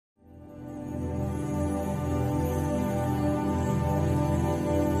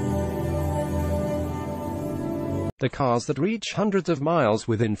The cars that reach hundreds of miles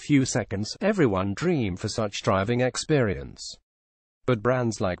within few seconds, everyone dream for such driving experience. But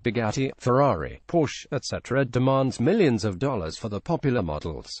brands like Bugatti, Ferrari, Porsche, etc. demands millions of dollars for the popular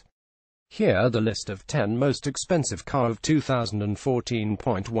models. Here the list of 10 most expensive car of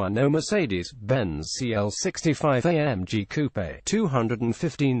 2014.10 Mercedes-Benz CL65 AMG Coupe,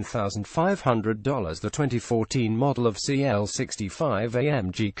 $215,500. The 2014 model of CL65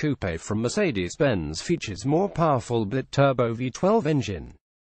 AMG Coupe from Mercedes-Benz features more powerful bit-turbo V12 engine.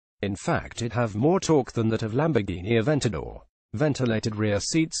 In fact, it have more torque than that of Lamborghini Aventador. Ventilated rear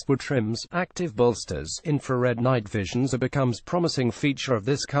seats, wood trims, active bolsters, infrared night visions becomes promising feature of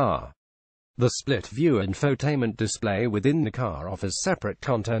this car. The split-view infotainment display within the car offers separate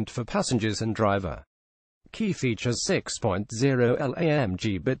content for passengers and driver. Key features: 6.0L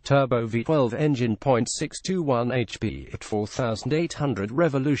AMG bit-turbo V12 engine, 0.621 HP at 4,800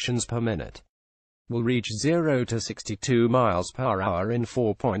 revolutions per minute. Will reach 0 to 62 miles per hour in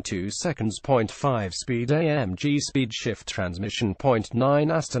 4.2 seconds. 0.5 speed AMG speed shift transmission. 0.9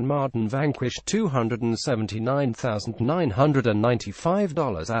 Aston Martin Vanquish,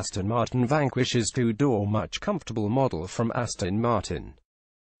 $279,995. Aston Martin Vanquish is two-door much comfortable model from Aston Martin.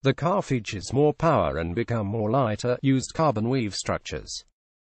 The car features more power and become more lighter, used carbon weave structures.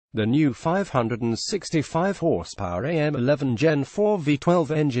 The new 565 horsepower AM11 Gen 4 V12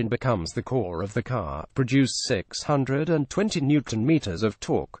 engine becomes the core of the car, produce 620 Nm of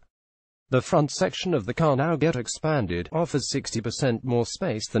torque. The front section of the car now get expanded, offers 60% more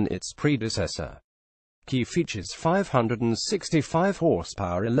space than its predecessor. Key features: 565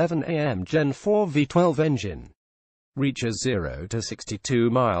 horsepower 11 AM Gen 4 V12 engine. Reaches 0 to 62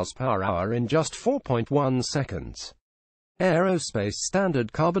 miles per hour in just 4.1 seconds. Aerospace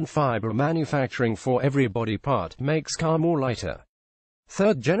standard carbon fiber manufacturing for every body part makes car more lighter.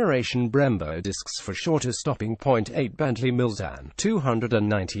 Third generation Brembo discs for shorter stopping. 0.8 Bentley Mulsanne,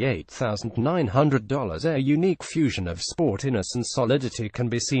 $298,900. A unique fusion of sportiness and solidity can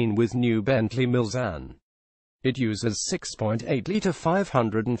be seen with new Bentley Mulsanne. It uses 6.8-liter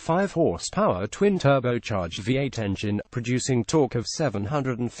 505 horsepower twin-turbocharged V8 engine, producing torque of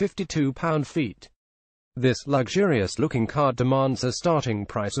 752 pound-feet. This luxurious-looking car demands a starting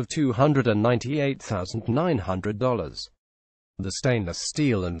price of $298,900. The stainless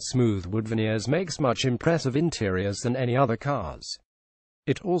steel and smooth wood veneers makes much impressive interiors than any other cars.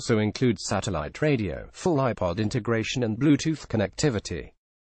 It also includes satellite radio, full iPod integration and Bluetooth connectivity.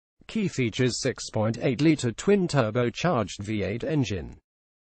 Key features: 6.8-liter twin-turbocharged V8 engine.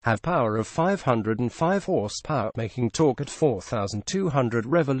 Have power of 505 horsepower, making torque at 4,200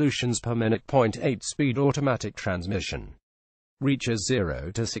 revolutions per minute. 0.8 speed automatic transmission. Reaches 0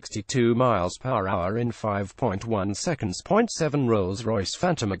 to 62 miles per hour in 5.1 seconds. 0.7 Rolls-Royce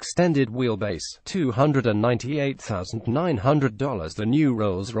Phantom extended wheelbase, $298,900. The new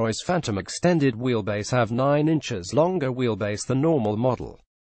Rolls-Royce Phantom extended wheelbase have 9 inches longer wheelbase than normal model.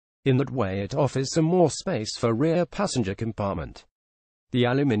 In that way it offers some more space for rear passenger compartment. The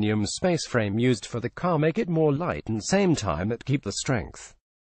aluminium space frame used for the car make it more light and same time it keep the strength.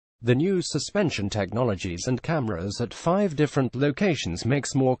 The new suspension technologies and cameras at 5 different locations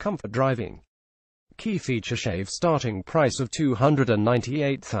makes more comfort driving. Key feature: shave starting price of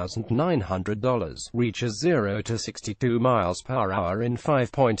 $298,900. Reaches 0 to 62 miles per hour in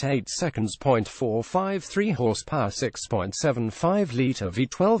 5.8 seconds. 0.453 horsepower 6.75-liter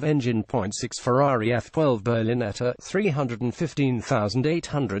V12 engine. 0.6 Ferrari F12 Berlinetta,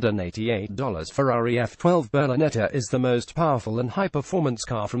 $315,888. Ferrari F12 Berlinetta is the most powerful and high-performance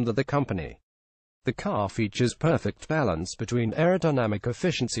car from the company. The car features perfect balance between aerodynamic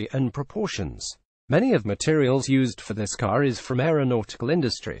efficiency and proportions. Many of materials used for this car is from aeronautical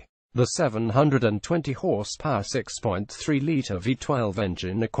industry. The 720 horsepower 6.3-liter V12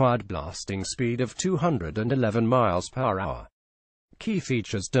 engine acquired blasting speed of 211 miles per hour. Key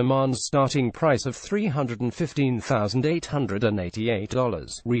features: demands starting price of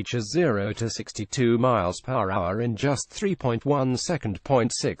 $315,888. Reaches 0 to 62 miles per hour in just 3.1 second.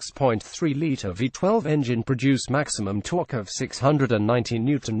 6.3-liter V12 engine produce maximum torque of 690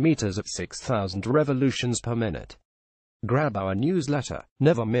 Nm at 6,000 revolutions per minute. Grab our newsletter.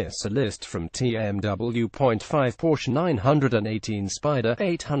 Never miss a list from TMW. 0.5 Porsche 918 Spider,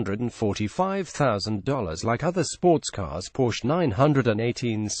 $845,000. Like other sports cars, Porsche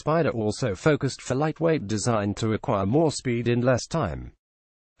 918 Spider also focused for lightweight design to acquire more speed in less time.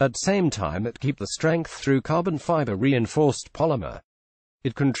 At same time it keep the strength through carbon fiber reinforced polymer.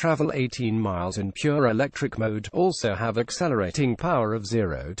 It can travel 18 miles in pure electric mode, also have accelerating power of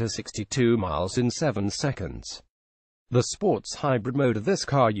 0 to 62 miles in 7 seconds. The sports hybrid mode of this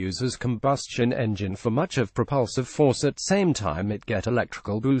car uses combustion engine for much of propulsive force. At same time it get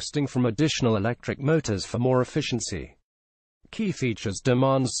electrical boosting from additional electric motors for more efficiency. Key features: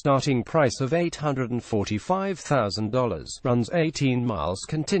 demands starting price of $845,000, runs 18 miles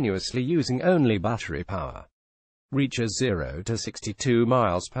continuously using only battery power. Reaches 0 to 62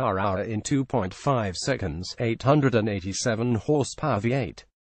 miles per hour in 2.5 seconds, 887 horsepower V8.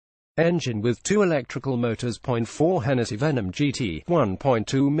 Engine with 2 electrical motors. 0.4 Hennessy Venom GT,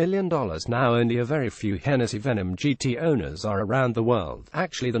 $1.2 million. Now only a very few Hennessy Venom GT owners are around the world.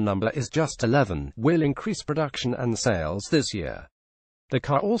 Actually the number is just 11. Will increase production and sales this year. The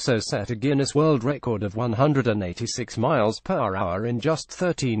car also set a Guinness World Record of 186 miles per hour in just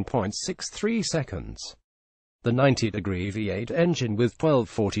 13.63 seconds. The 90-degree V8 engine with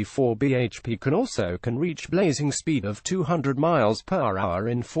 1244 bhp can reach blazing speed of 200 miles per hour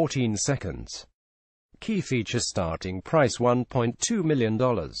in 14 seconds. Key features: starting price $1.2 million.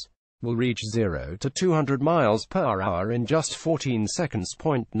 Will reach 0 to 200 miles per hour in just 14 seconds.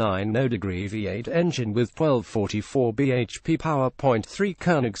 90-degree V8 engine with 1244 bhp power. 3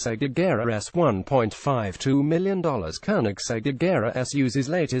 Koenigsegg Agera S, $1.52 million. Koenigsegg Agera S uses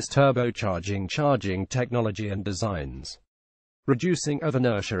latest turbocharging technology and designs. Reducing of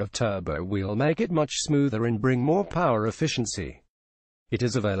inertia of turbo will make it much smoother and bring more power efficiency. It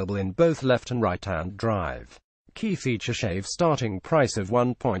is available in both left and right-hand drive. Key feature: shave starting price of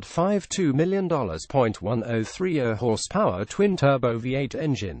 $1.52 million. 1030 horsepower twin-turbo V8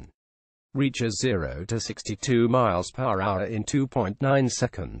 engine. Reaches 0 to 62 miles per hour in 2.9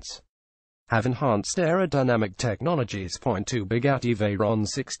 seconds. Have enhanced aerodynamic technologies. 2 Bugatti Veyron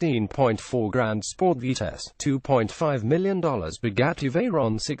 16.4 Grand Sport Vitesse, $2.5 million. Bugatti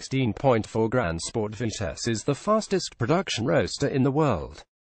Veyron 16.4 Grand Sport Vitesse is the fastest production roadster in the world.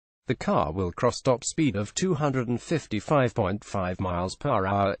 The car will cross top speed of 255.5 miles per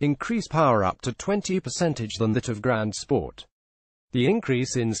hour, increase power up to 20% than that of Grand Sport. The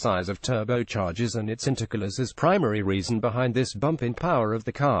increase in size of turbochargers and its intercoolers is primary reason behind this bump in power of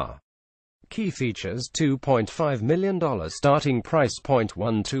the car. Key features: $2.5 million. Starting price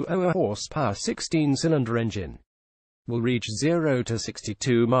 .120 horsepower 16-cylinder engine. Will reach 0 to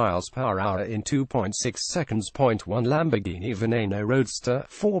 62 miles per hour in 2.6 seconds. 1 Lamborghini Veneno Roadster,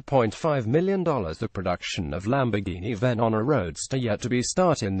 $4.5 million. The production of Lamborghini Veneno Roadster yet to be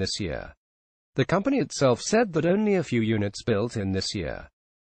started this year. The company itself said that only a few units built in this year.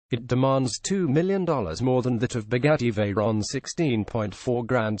 It demands $2 million more than that of Bugatti Veyron 16.4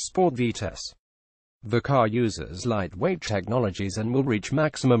 Grand Sport Vitesse. The car uses lightweight technologies and will reach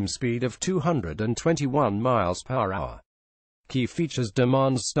maximum speed of 221 miles per hour. Key features: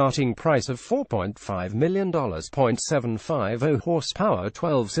 demands starting price of $4.5 million. 750 horsepower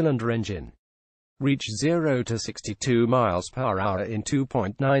 12-cylinder engine. Reach 0 to 62 miles per hour in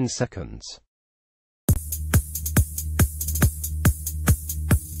 2.9 seconds.